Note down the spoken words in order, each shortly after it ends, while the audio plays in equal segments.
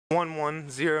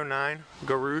VID00385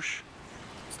 Garouche.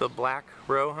 It's the black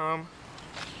row home.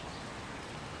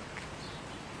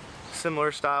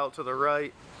 Similar style to the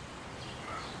right.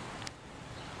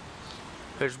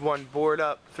 There's one board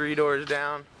up, 3 doors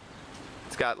down.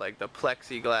 It's got like the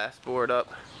plexiglass board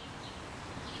up.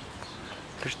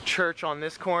 There's church on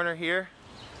this corner here.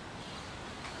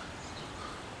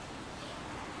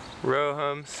 Row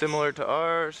homes similar to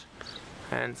ours,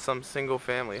 and some single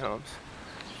family homes.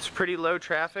 It's pretty low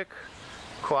traffic,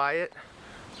 quiet.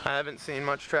 I haven't seen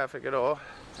much traffic at all.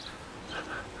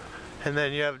 And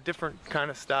then you have different kind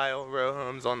of style row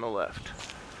homes on the left.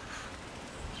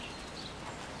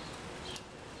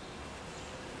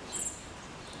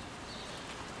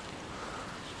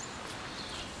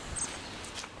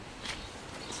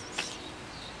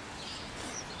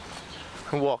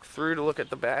 I'll walk through to look at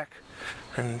the back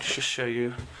and just show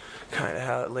you kind of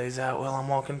how it lays out while I'm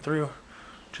walking through.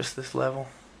 Just this level.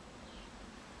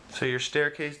 So your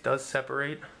staircase does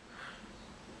separate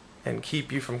and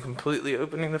keep you from completely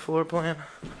opening the floor plan,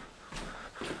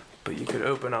 but you could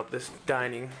open up this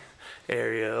dining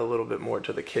area a little bit more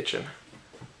to the kitchen.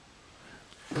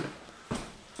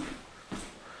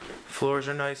 Floors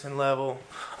are nice and level.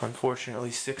 Unfortunately,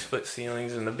 6-foot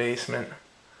ceilings in the basement.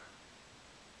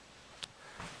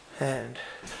 And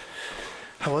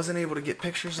I wasn't able to get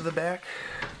pictures of the back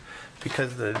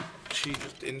because she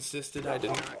just insisted I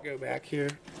did not go back here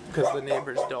because the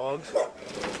neighbor's dogs,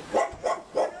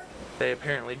 they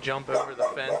apparently jump over the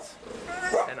fence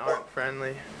and aren't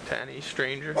friendly to any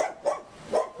stranger.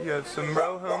 You have some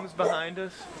row homes behind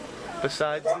us.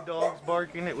 Besides the dogs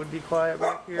barking, it would be quiet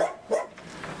back here.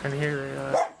 And here they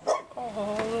are.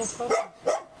 Oh, little puppies.